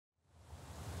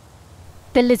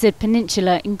the Lizard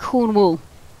Peninsula in Cornwall.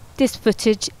 This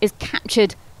footage is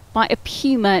captured by a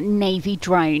Puma Navy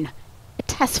drone, a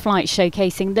test flight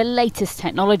showcasing the latest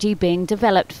technology being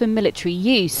developed for military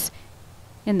use.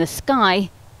 In the sky,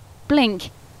 blink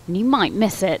and you might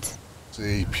miss it.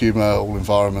 The Puma All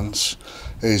Environments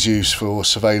is used for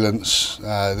surveillance,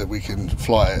 that we can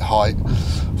fly at height,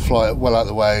 fly it well out of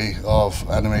the way of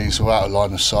enemies or out of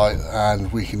line of sight,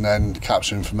 and we can then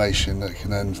capture information that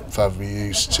can then further be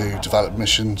used to develop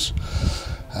missions.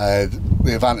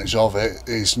 The advantage of it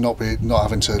is not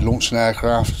having to launch an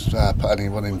aircraft, put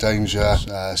anyone in danger,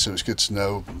 so it's good to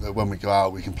know that when we go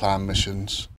out we can plan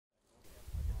missions.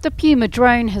 The Puma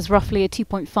drone has roughly a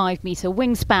 2.5 metre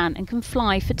wingspan and can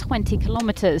fly for 20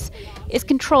 kilometres. It's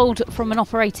controlled from an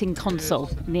operating console,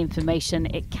 and the information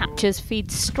it captures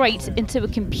feeds straight into a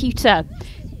computer.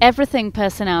 Everything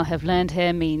personnel have learned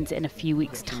here means in a few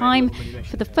weeks' time,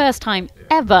 for the first time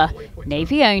ever,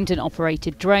 Navy-owned and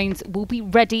operated drones will be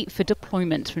ready for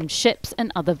deployment from ships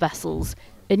and other vessels.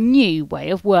 A new way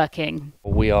of working.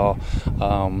 We are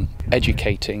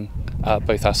educating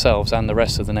both ourselves and the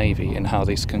rest of the Navy in how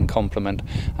this can complement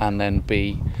and then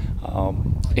be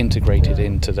integrated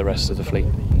into the rest of the fleet.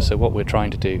 So what we're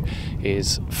trying to do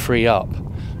is free up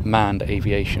manned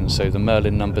aviation. So the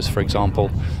Merlin numbers, for example,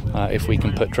 if we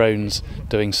can put drones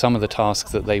doing some of the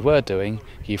tasks that they were doing,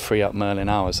 you free up Merlin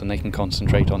hours and they can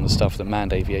concentrate on the stuff that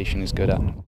manned aviation is good at.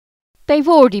 They've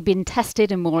already been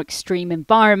tested in more extreme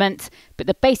environments, but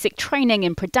the basic training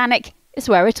in Prydain is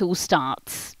where it all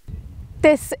starts.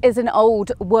 This is an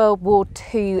old World War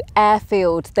II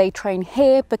airfield. They train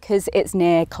here because it's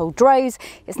near Culdrose,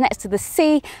 it's next to the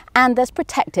sea, and there's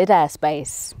protected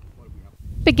airspace.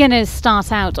 Beginners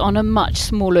start out on a much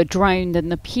smaller drone than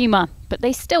the Puma, but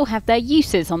they still have their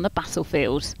uses on the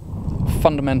battlefield.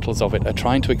 Fundamentals of it are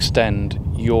trying to extend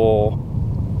your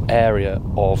area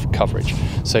of coverage.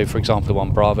 So for example,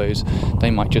 on Bravos,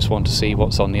 they might just want to see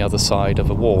what's on the other side of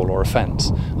a wall or a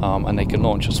fence, and they can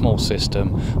launch a small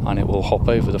system and it will hop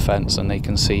over the fence and they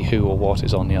can see who or what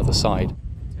is on the other side.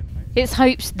 It's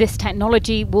hoped this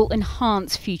technology will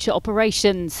enhance future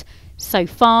operations. So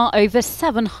far, over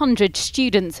 700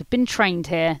 students have been trained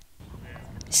here.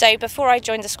 So before I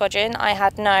joined the squadron, I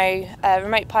had no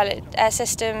remote pilot air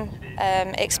system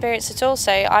experience at all.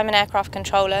 So I'm an aircraft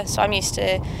controller, so I'm used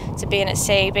to being at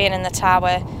sea, being in the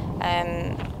tower,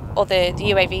 or the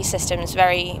UAV system is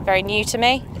very, very new to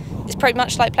me. It's pretty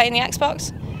much like playing the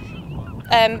Xbox.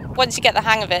 Once you get the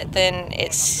hang of it, then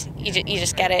you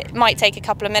just get it. It might take a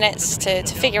couple of minutes to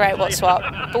figure out what's what,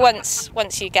 but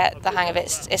once you get the hang of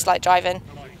it, it's like driving.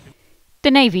 The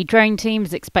Navy drone team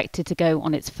is expected to go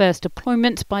on its first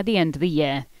deployment by the end of the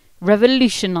year,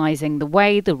 revolutionising the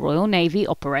way the Royal Navy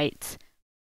operates.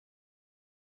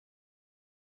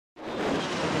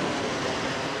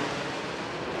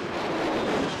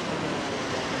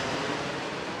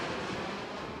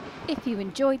 If you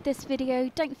enjoyed this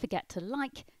video, don't forget to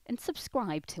like and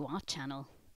subscribe to our channel.